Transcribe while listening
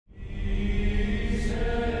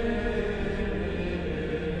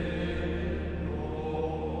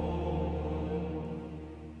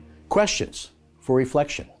Questions for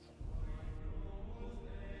reflection.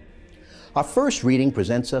 Our first reading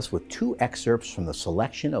presents us with two excerpts from the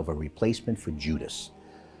selection of a replacement for Judas,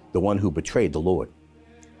 the one who betrayed the Lord.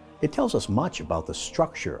 It tells us much about the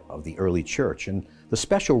structure of the early church and the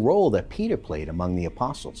special role that Peter played among the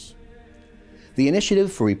apostles. The initiative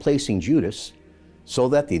for replacing Judas, so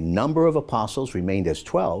that the number of apostles remained as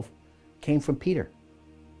 12, came from Peter,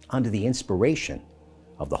 under the inspiration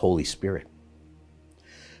of the Holy Spirit.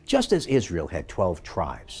 Just as Israel had 12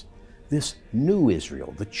 tribes, this new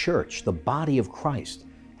Israel, the church, the body of Christ,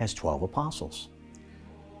 has 12 apostles.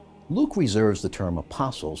 Luke reserves the term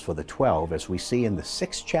apostles for the 12, as we see in the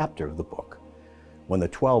 6th chapter of the book, when the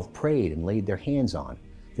 12 prayed and laid their hands on,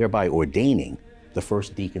 thereby ordaining the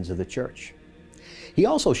first deacons of the church. He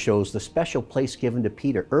also shows the special place given to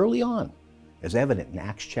Peter early on, as evident in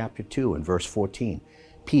Acts chapter 2 and verse 14.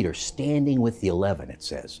 Peter, standing with the 11, it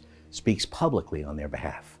says, speaks publicly on their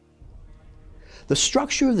behalf. The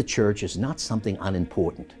structure of the church is not something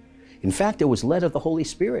unimportant. In fact, it was led of the Holy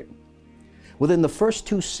Spirit. Within the first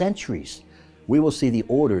 2 centuries, we will see the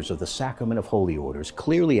orders of the sacrament of holy orders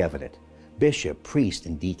clearly evident: bishop, priest,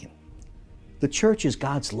 and deacon. The church is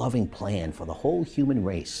God's loving plan for the whole human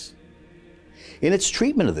race. In its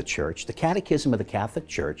treatment of the church, the Catechism of the Catholic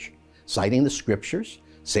Church, citing the Scriptures,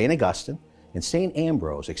 St. Augustine and St.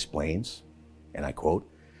 Ambrose explains, and I quote,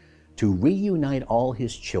 "To reunite all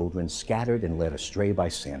his children scattered and led astray by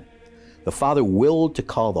sin, the Father willed to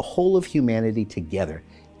call the whole of humanity together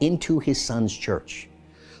into his Son's church.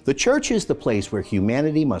 The church is the place where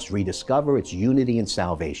humanity must rediscover its unity and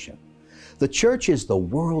salvation. The church is the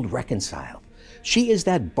world reconciled. She is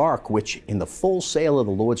that bark which, in the full sail of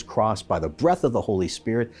the Lord's cross, by the breath of the Holy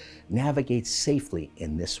Spirit, navigates safely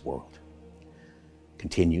in this world."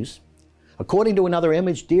 Continues, "According to another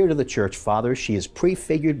image dear to the church fathers, she is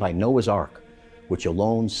prefigured by Noah's ark, which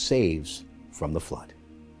alone saves from the flood."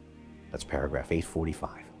 That's paragraph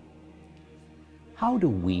 845. How do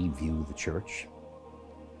we view the church?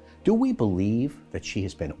 Do we believe that she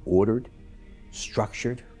has been ordered,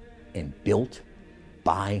 structured, and built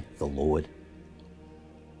by the Lord?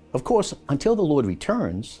 Of course, until the Lord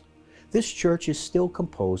returns, this church is still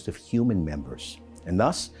composed of human members, and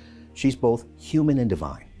thus she's both human and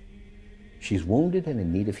divine. She's wounded and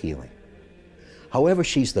in need of healing. However,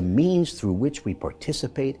 she's the means through which we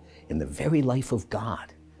participate in the very life of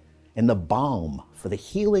God and the balm for the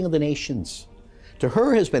healing of the nations. To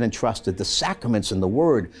her has been entrusted the sacraments and the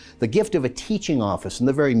Word, the gift of a teaching office, and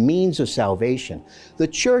the very means of salvation. The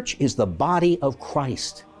church is the body of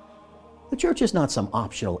Christ. The church is not some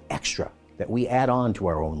optional extra that we add on to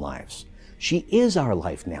our own lives. She is our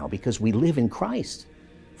life now because we live in Christ,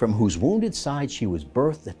 from whose wounded side she was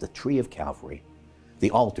birthed at the tree of Calvary, the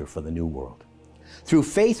altar for the new world. Through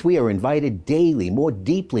faith, we are invited daily more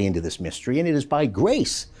deeply into this mystery, and it is by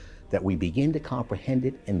grace that we begin to comprehend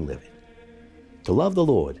it and live it. To love the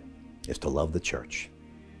Lord is to love the church.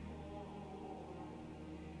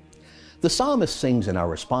 The psalmist sings in our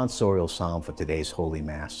responsorial psalm for today's Holy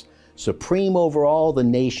Mass, "Supreme over all the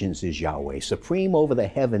nations is Yahweh, supreme over the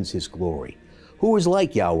heavens his glory. Who is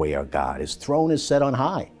like Yahweh our God? His throne is set on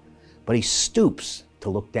high, but he stoops to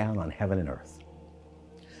look down on heaven and earth."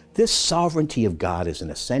 This sovereignty of God is an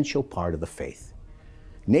essential part of the faith.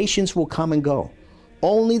 Nations will come and go.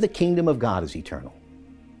 Only the kingdom of God is eternal.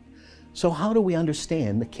 So how do we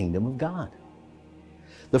understand the kingdom of God?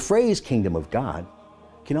 The phrase kingdom of God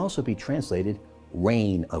can also be translated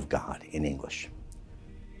reign of God in English.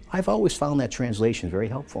 I've always found that translation very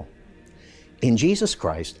helpful. In Jesus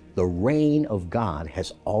Christ, the reign of God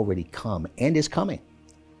has already come and is coming.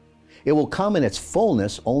 It will come in its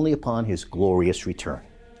fullness only upon his glorious return.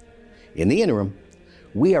 In the interim,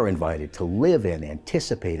 we are invited to live in,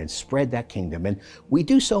 anticipate, and spread that kingdom, and we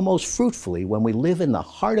do so most fruitfully when we live in the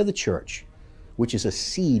heart of the church, which is a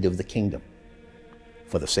seed of the kingdom,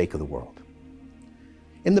 for the sake of the world.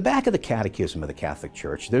 In the back of the Catechism of the Catholic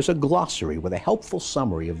Church, there's a glossary with a helpful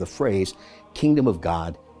summary of the phrase, Kingdom of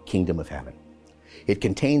God, Kingdom of Heaven. It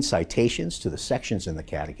contains citations to the sections in the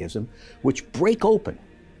Catechism which break open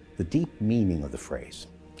the deep meaning of the phrase.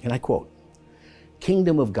 And I quote,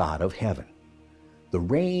 "Kingdom of God, of heaven, the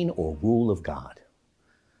reign or rule of God.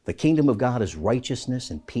 The kingdom of God is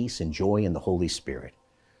righteousness and peace and joy in the Holy Spirit."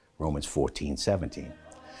 Romans 14:17.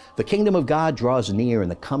 The kingdom of God draws near in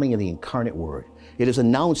the coming of the incarnate Word. It is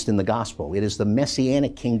announced in the gospel. It is the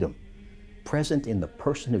messianic kingdom, present in the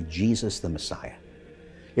person of Jesus the Messiah.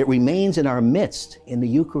 It remains in our midst in the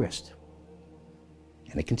Eucharist.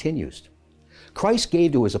 And it continues. Christ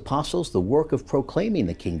gave to his apostles the work of proclaiming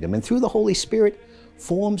the kingdom, and through the Holy Spirit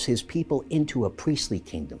forms his people into a priestly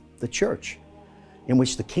kingdom, the church, in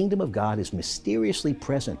which the kingdom of God is mysteriously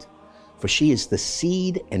present, for she is the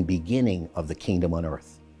seed and beginning of the kingdom on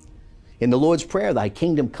earth. In the Lord's Prayer, Thy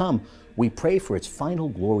kingdom come, we pray for its final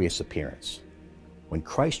glorious appearance, when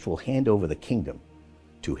Christ will hand over the kingdom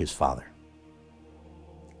to his Father.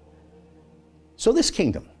 So this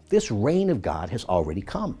kingdom, this reign of God has already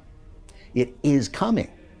come. It is coming.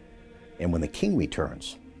 And when the King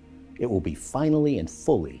returns, it will be finally and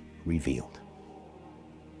fully revealed.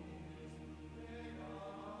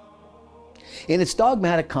 In its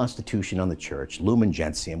dogmatic constitution on the Church, Lumen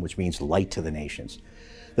Gentium, which means light to the nations,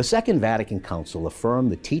 the Second Vatican Council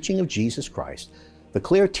affirmed the teaching of Jesus Christ, the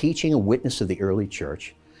clear teaching and witness of the early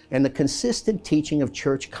Church, and the consistent teaching of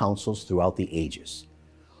Church councils throughout the ages.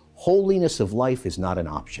 Holiness of life is not an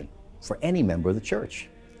option for any member of the Church.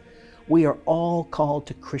 We are all called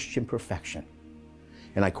to Christian perfection.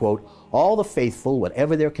 And I quote, "All the faithful,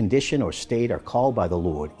 whatever their condition or state, are called by the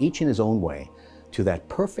Lord, each in his own way, to that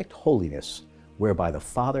perfect holiness whereby the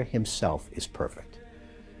Father himself is perfect."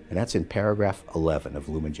 And that's in paragraph 11 of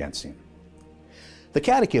Lumen Gentium. The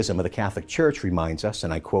Catechism of the Catholic Church reminds us,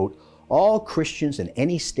 and I quote, "All Christians in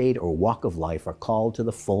any state or walk of life are called to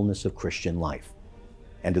the fullness of Christian life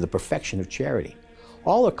and to the perfection of charity.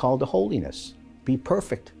 All are called to holiness. Be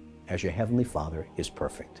perfect as your heavenly Father is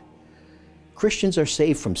perfect." Christians are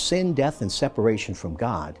saved from sin, death, and separation from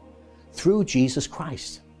God through Jesus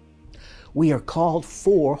Christ. We are called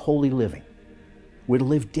for holy living. We're to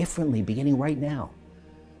live differently beginning right now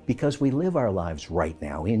because we live our lives right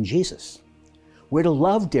now in Jesus. We're to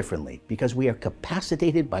love differently because we are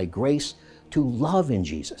capacitated by grace to love in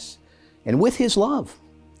Jesus and with his love.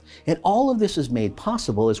 And all of this is made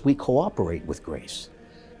possible as we cooperate with grace,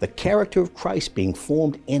 the character of Christ being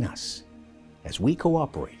formed in us as we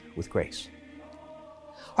cooperate with grace.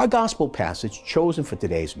 Our gospel passage chosen for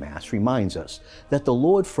today's Mass reminds us that the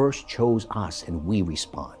Lord first chose us and we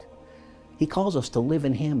respond. He calls us to live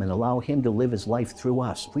in him and allow him to live his life through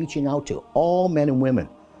us, reaching out to all men and women.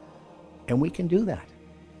 And we can do that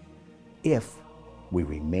if we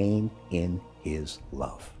remain in his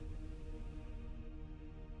love.